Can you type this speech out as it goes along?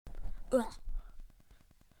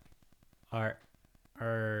Are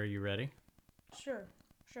you ready? Sure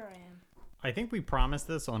I am. I think we promised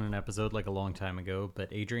this on an episode like a long time ago, but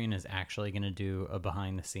Adrian is actually going to do a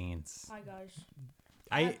behind the scenes. Hi guys.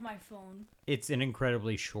 I have my phone. It's an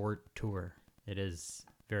incredibly short tour. It is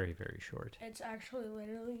very, very short. It's actually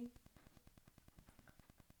literally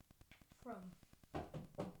from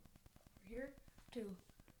here to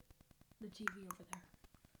the TV over there.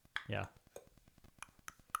 Yeah.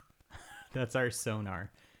 That's our sonar.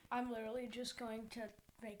 I'm literally just going to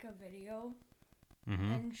make a video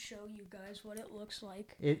and show you guys what it looks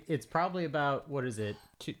like. It's probably about, what is it?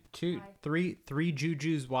 Three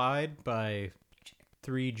jujus wide by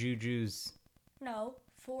 3 jujus. No,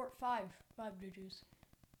 5 jujus.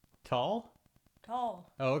 Tall?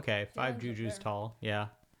 Tall. Oh, okay. 5 Dylan's up jujus there. tall. Yeah.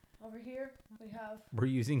 Over here we have. We're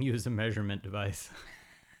using you as a measurement device.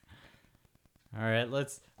 All right,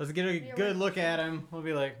 let's get a good look at him. We'll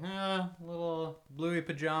be like, little bluey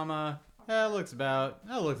pajama. That looks about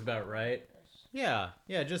right. Yeah,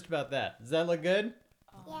 just about that. Does that look good?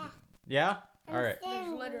 Yeah. Yeah? All right. There's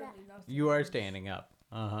literally nothing. You are standing up.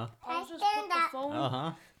 Uh-huh. I'll just put the phone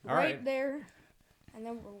Uh-huh. All right there, and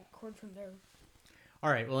then we'll record from there. All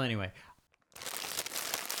right, well, anyway.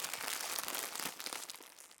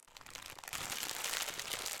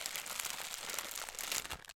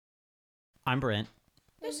 I'm Brent.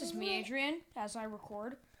 This is me, Adrian, as I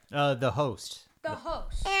record. The host. The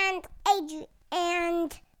host. And Adrian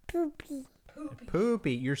and Poopy.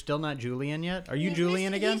 Poopy. You're still not Julian yet? Are you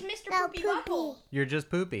Julian again? He's Mr. No, Poopy Poopy. Butthole. You're just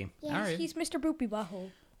Poopy. Yes. All right. He's Mr. Poopy Butthole.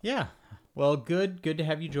 Yeah. Well, good to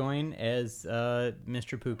have you join as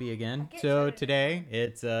Mr. Poopy again. So today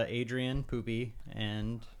it's Adrian, Poopy,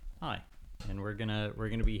 and I, and we're gonna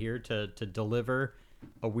be here to deliver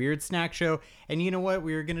a weird snack show. And you know what?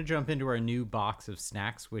 We were gonna jump into our new box of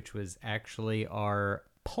snacks, which was actually our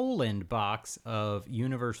Poland box of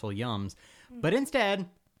Universal Yums, but instead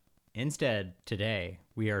today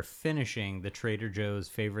we are finishing the Trader Joe's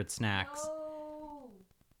favorite snacks.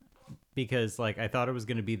 Because, I thought it was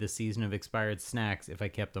going to be the season of expired snacks if I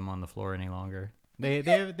kept them on the floor any longer. They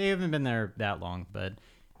haven't been there that long, but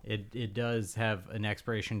it does have an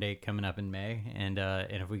expiration date coming up in May. And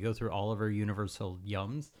if we go through all of our Universal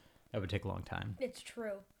Yums, that would take a long time. It's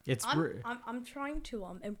true. I'm trying to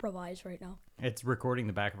improvise right now. It's recording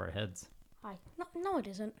the back of our heads. Hi. No, it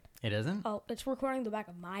isn't. It isn't? Oh, it's recording the back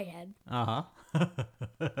of my head. Uh-huh.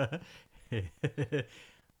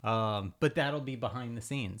 But that'll be behind the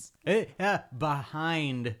scenes.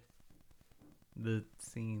 Behind the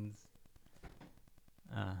scenes.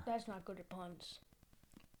 That's not good at puns.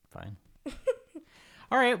 Fine.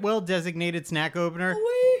 All right, well, designated snack opener.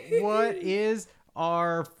 What is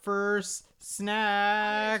our first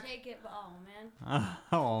snack? I'm gonna take it. Oh, man.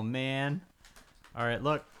 Oh, man. All right,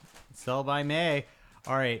 look. Sell by May.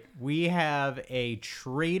 All right, we have a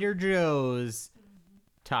Trader Joe's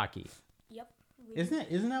Taki. Yep.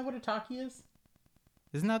 Isn't that what a Taki is?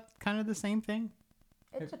 Isn't that kind of the same thing?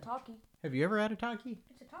 It's a Taki. Have you ever had a Taki?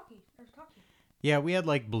 It's a Taki. There's a Taki. Yeah, we had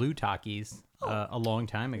blue Takis a long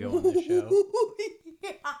time ago on this show.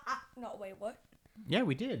 No, wait, what? Yeah,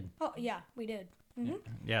 we did. Oh, yeah, we did. Mm-hmm.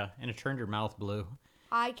 Yeah, and it turned your mouth blue.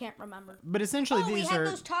 I can't remember. But essentially we these had are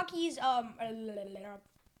those Takis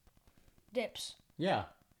dips. Yeah.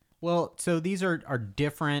 Well, so these are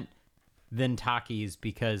different than Takis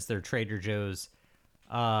because they're Trader Joe's.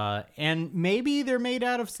 And maybe they're made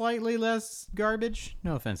out of slightly less garbage.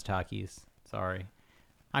 No offense, Takis. Sorry.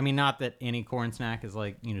 I mean, not that any corn snack is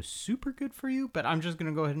super good for you, but I'm just going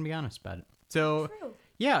to go ahead and be honest about it. So, True.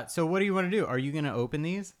 yeah. So what do you want to do? Are you going to open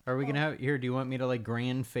these? Are we going to have here? Do you want me to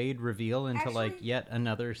grand fade reveal into yet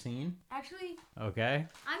another scene? Actually, Okay.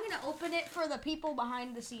 I'm going to open it for the people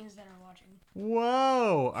behind the scenes that are watching.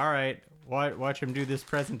 Whoa. All right. Watch him do this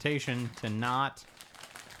presentation to not.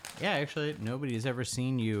 Yeah, actually, nobody's ever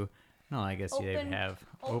seen you. No, I guess they have.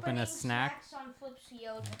 Open a snack. Snacks on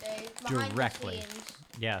Flipsio today. Behind Directly. The scenes,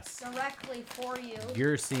 Yes. directly for you.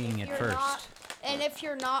 You're seeing it first. And if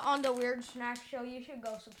you're not on the Weird Snack Show, you should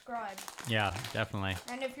go subscribe. Yeah, definitely.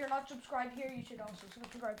 And if you're not subscribed here, you should also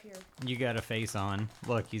subscribe here. You got a face on.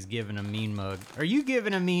 Look, he's giving a mean mug. Are you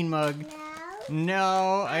giving a mean mug? No.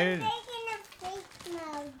 No, I'm making a fake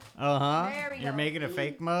mug. Uh-huh. There we You're go. making a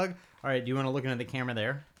fake mug? All right, do you want to look into the camera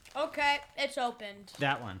there? Okay, it's opened.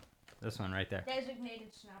 That one. This one right there. Designated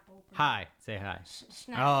snap open. Hi. Say hi.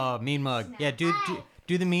 Snap. Oh, mean mug. Snap. Yeah,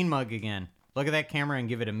 do the mean mug again. Look at that camera and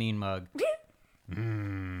give it a mean mug.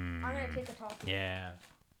 I'm gonna take a talkie. Yeah.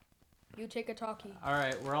 You take a talkie. All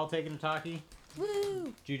right, we're all taking a Taki.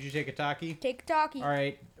 Woo! Juju take a Taki. Take a talkie. All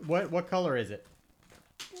right, what color is it?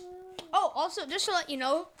 Oh, also, just to let you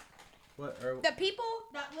know, What? Are... The people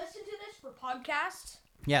that listen to this for podcasts,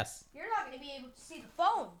 Yes. you're not going to be able to see the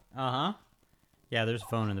phone. Uh-huh. Yeah, there's a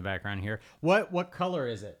phone in the background here. What color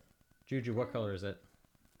is it? Juju, what color is it?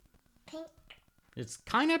 Pink. It's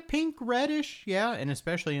kind of pink reddish, yeah, and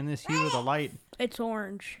especially in this hue of the light. It's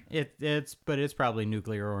orange. But it's probably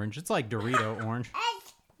nuclear orange. It's like Dorito orange.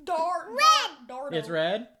 It's Red. It's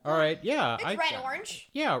red? All right, yeah. It's red orange.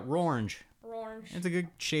 Yeah, orange. Orange. It's a good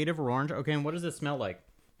shade of orange. Okay, and what does it smell like?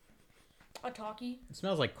 A talkie. It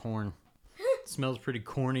smells like corn. It smells pretty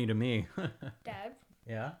corny to me. Dad,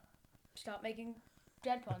 Yeah? stop making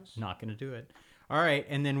dead puns. Not gonna do it. All right,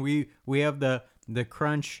 and then we have the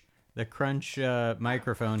crunch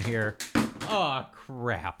microphone here. Oh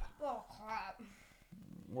crap. Oh, crap.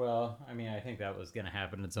 Well, I mean, I think that was gonna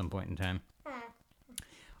happen at some point in time.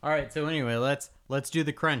 All right, so anyway, let's do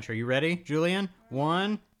the crunch. Are you ready, Julian?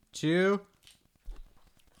 1, 2.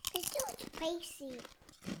 It's too spicy.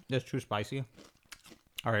 That's too spicy.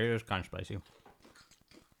 All right, it's kind of spicy.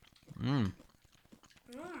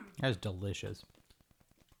 That's delicious.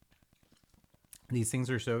 These things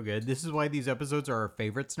are so good. This is why these episodes are our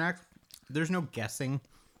favorite snacks. There's no guessing.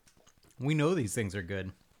 We know these things are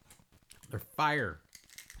good. They're fire.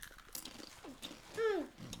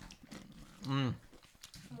 More.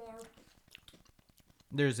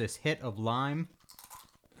 There's this hit of lime.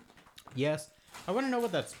 Yes. I want to know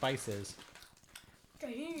what that spice is.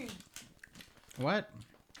 Tahini. What?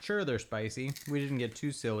 Sure, they're spicy. We didn't get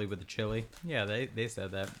too silly with the chili. Yeah, they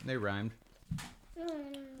said that. They rhymed.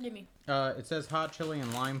 Give me. It says hot chili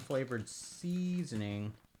and lime flavored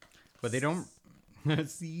seasoning, but they don't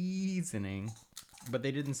seasoning, but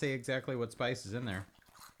they didn't say exactly what spice is in there.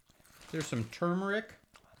 There's some turmeric,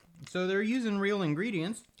 so they're using real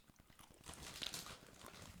ingredients.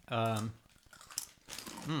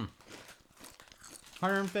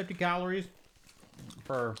 150 calories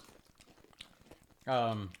per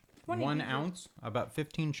 1 ounce, about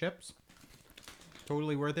 15 chips.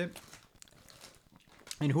 Totally worth it.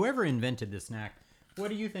 And whoever invented this snack, what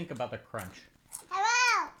do you think about the crunch?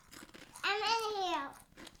 Hello. I'm in here.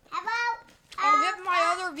 Hello. I'll give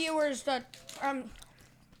my other viewers the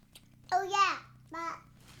Oh yeah, but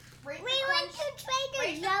we went to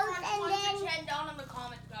Trader Joe's and then 10 down in the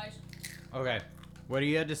comments, guys. Okay. What do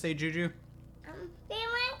you have to say, Juju? we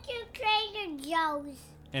went to Trader Joe's.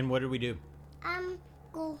 And what did we do?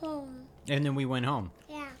 Go home. And then we went home.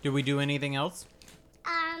 Yeah. Did we do anything else?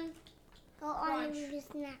 Go on Crunch. the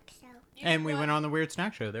snack show. And we went on the Weird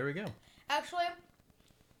Snack Show. There we go. Actually,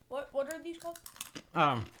 what are these called?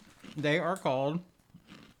 They are called.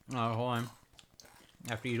 Hold on. I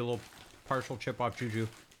have to eat a little partial chip off Juju.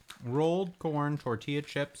 Rolled corn tortilla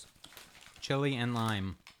chips, chili and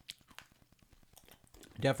lime.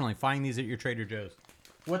 Definitely find these at your Trader Joe's.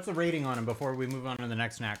 What's the rating on them before we move on to the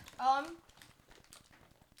next snack?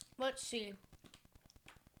 Let's see.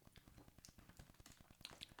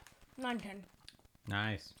 9/10.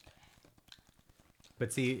 Nice.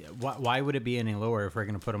 But see, why would it be any lower if we're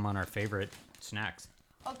going to put them on our favorite snacks?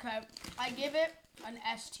 Okay, I give it an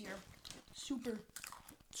S tier. Super.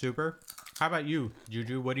 Super? How about you,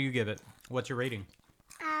 Juju? What do you give it? What's your rating?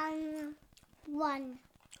 1.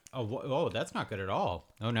 Oh, that's not good at all.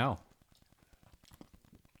 Oh, no.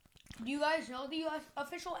 Do you guys know the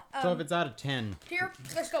official So if it's out of 10. here?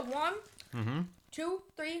 Let's go 1, Mm-hmm. 2,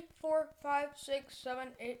 3, 4, 5, 6, 7,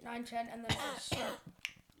 8, 9, 10, and then S.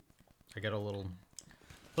 I got a little...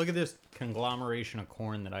 Look at this conglomeration of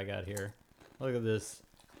corn that I got here. Look at this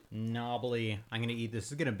knobbly... I'm going to eat this.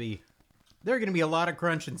 This is going to be... There are going to be a lot of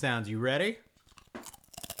crunching sounds. You ready?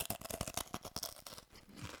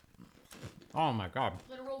 Oh, my God.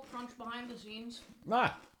 Literal crunch behind the scenes.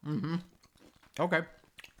 Ah! Mm-hmm. Okay.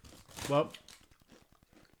 Well,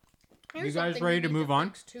 Here's you guys something ready you to need move on?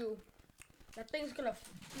 fix, Too. That thing's gonna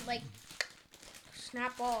like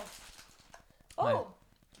snap off. Oh, Right.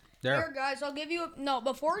 There. here, guys. I'll give you no.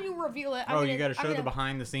 Before you reveal it, You got to show the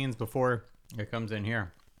behind the scenes before it comes in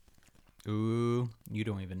here. Ooh, you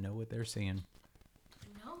don't even know what they're saying.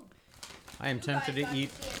 No. I am tempted guys to got to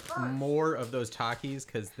eat see it first. more of those Takis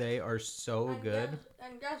because they are so And good.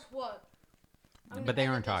 and guess what? But they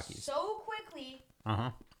aren't edit this Takis. so quickly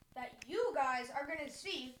Uh-huh. that you guys are gonna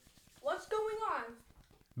see what's going on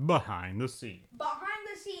Behind the scenes. behind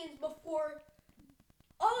the scenes before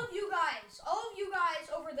all of you guys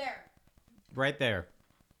over there. Right there.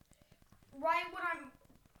 Right when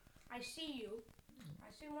I see you.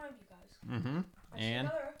 I see one of you guys. Mm-hmm. I see And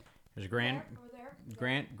another. there's grand Over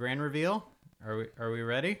there. grand reveal. Are we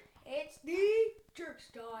ready? It's the jerk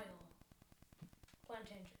style.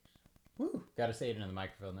 Plantain chips. Woo. Gotta say it into the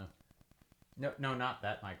microphone though. No, not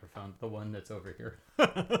that microphone. The one that's over here.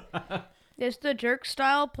 It's the jerk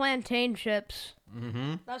style plantain chips.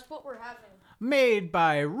 Mm-hmm. That's what we're having. Made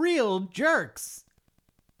by real jerks.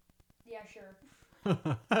 Yeah,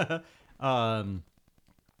 sure.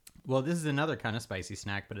 Well, this is another kind of spicy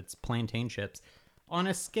snack, but it's plantain chips. On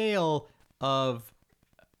a scale of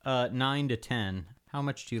 9 to 10, how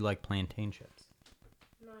much do you like plantain chips?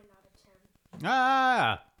 9 out of 10.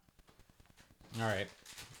 Ah! All right.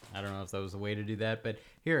 I don't know if that was the way to do that, but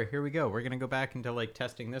here we go. We're going to go back into, like,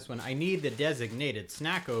 testing this one. I need the designated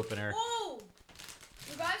snack opener. Whoa!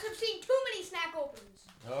 You guys have seen too many snack openers.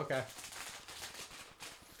 Okay.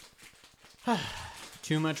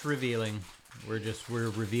 Too much revealing. We're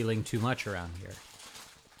revealing too much around here.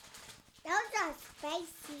 Those are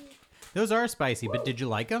spicy. Those are spicy, but did you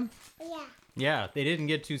like them? Yeah. Yeah, they didn't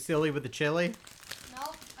get too silly with the chili.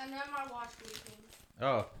 Nope, and then my wash leaking.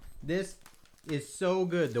 Oh, this is so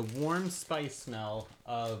good. The warm spice smell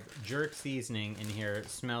of jerk seasoning in here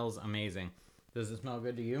smells amazing. Does it smell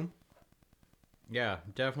good to you? Yeah,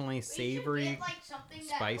 definitely savory We should get, like, something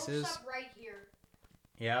spices. That hooks up right here.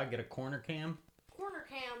 Yeah, get a corner cam. Corner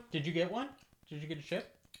cam. Did you get one? Did you get a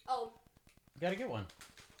chip? Oh, You gotta get one.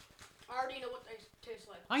 I already know what they taste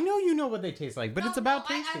like. I know you know what they taste like, but it's about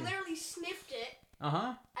tasting. I literally sniffed it,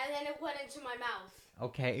 Uh-huh. and then it went into my mouth.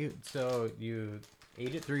 Okay, so you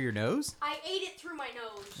ate it through your nose? I ate it through my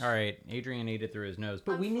nose. All right, Adrian ate it through his nose,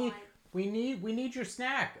 but I'm we need your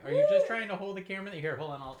snack. Are you just trying to hold the camera? Here,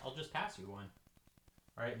 hold on. I'll just pass you one.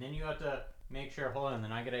 All right, and then you have to make sure. Hold on,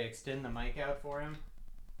 then I gotta extend the mic out for him.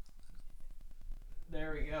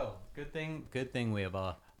 There we go. Good thing we have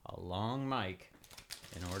a long mic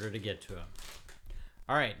in order to get to him.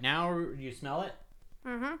 All right, now you smell it.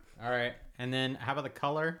 Mm-hmm. All right, and then how about the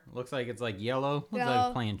color? Looks like it's like yellow. Looks like Yellow.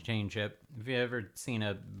 a plantain chip. Have you ever seen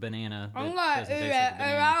a banana that I'm gonna doesn't eat taste it. like a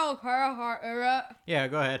banana? It. Yeah,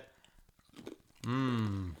 go ahead.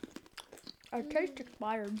 Mmm. I taste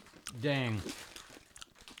expired. Dang.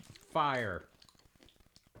 Fire.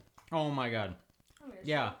 Oh my god.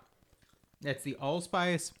 Yeah. That's the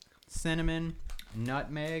allspice, cinnamon,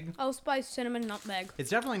 nutmeg. Allspice, cinnamon, nutmeg. It's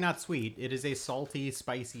definitely not sweet. It is a salty,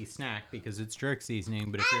 spicy snack because it's jerk seasoning,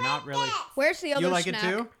 but if you're not really... Where's the other You like snack? it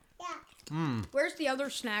too? Yeah. Mmm. Where's the other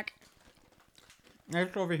snack?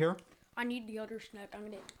 It's over here. I need the other snack. I'm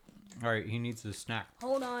gonna... All right, he needs the snack.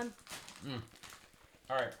 Hold on.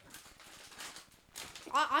 All right.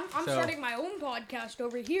 I'm So- starting my own podcast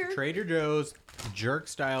over here. Trader Joe's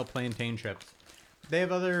jerk-style plantain chips. They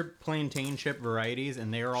have other plantain chip varieties,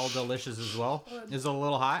 and they are all delicious as well. Is it a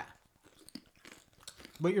little hot?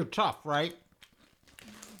 But you're tough, right?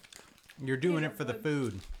 You're doing it for the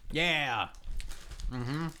food. Yeah.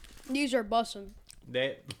 Mm-hmm. These are bussin'.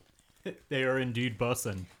 They are indeed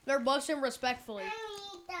bussin'. They're bussin' respectfully.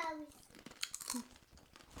 I need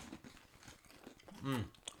those.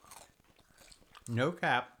 No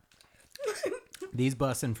cap. These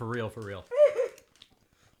bussin' for real, for real.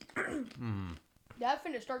 Dad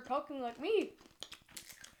finna start talking like me.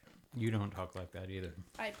 You don't talk like that either.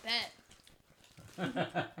 I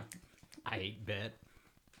bet. I bet.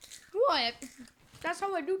 What? That's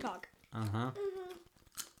how I do talk. Uh-huh.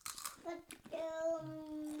 But,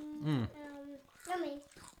 yummy.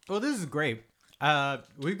 Well, this is great.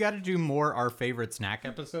 We've got to do more our favorite snack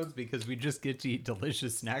episodes because we just get to eat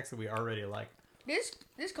delicious snacks that we already like.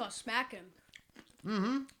 This called smacking.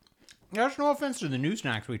 Mm-hmm. There's no offense to the new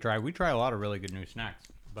snacks we try. We try a lot of really good new snacks.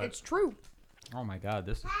 But It's true. oh my god,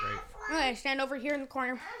 this is great. Okay, stand over here in the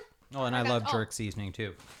corner. Oh, and I got- love oh. jerk seasoning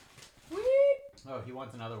too. Whee! Oh, he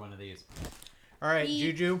wants another one of these. All right, The-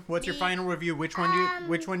 Juju, what's your final review? Which one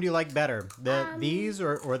do you like better? These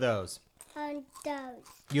or those? On those.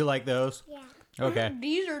 You like those? Yeah. Okay.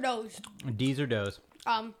 These are those. These are those.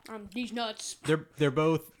 These nuts. They're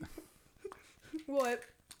both What?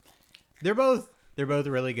 They're both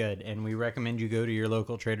really good, and we recommend you go to your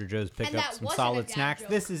local Trader Joe's, pick And up that some wasn't solid a dad snacks. joke.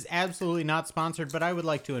 This is absolutely not sponsored, but I would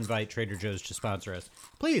like to invite Trader Joe's to sponsor us.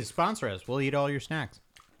 Please sponsor us. We'll eat all your snacks.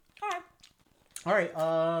 Alright. All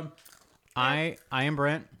right. I am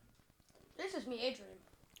Brent, This is me,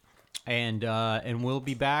 Adrian. and we'll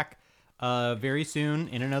be back very soon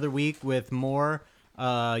in another week with more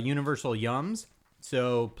Universal Yums.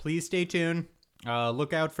 So please stay tuned.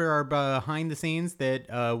 Look out for our behind the scenes that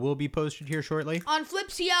will be posted here shortly. On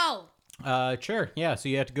FlipCL. Sure. Yeah. So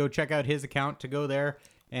you have to go check out his account to go there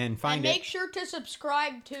and find And it. make sure to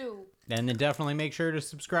subscribe too. And then definitely make sure to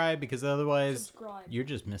subscribe because otherwise Subscribe. you're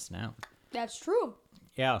just missing out. That's true.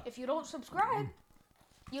 Yeah. If you don't subscribe,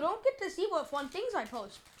 you don't get to see what fun things I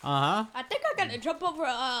post. Uh-huh. I think I gotta jump over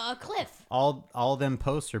a cliff. All them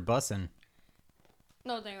posts are bussin'.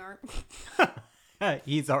 No, they aren't.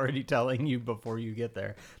 He's already telling you before you get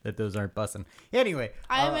there that those aren't bussin'. Anyway,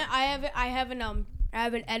 I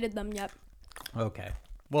haven't edited them yet. Okay.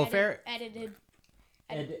 Well, Edited.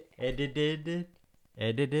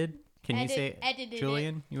 Edited. Can you say edited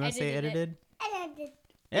Julian? You want to say edited? Edited.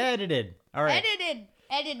 Edited. All right.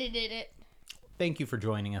 Edited it. Thank you for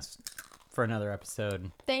joining us for another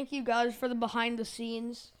episode. Thank you guys for the behind the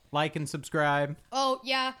scenes. Like and subscribe. Oh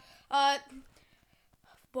yeah.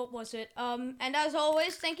 What was it? And as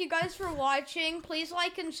always, thank you guys for watching. Please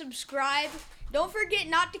like and subscribe. Don't forget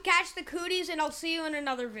not to catch the cooties, and I'll see you in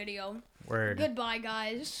another video. Word. Goodbye,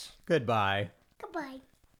 guys. Goodbye. Goodbye.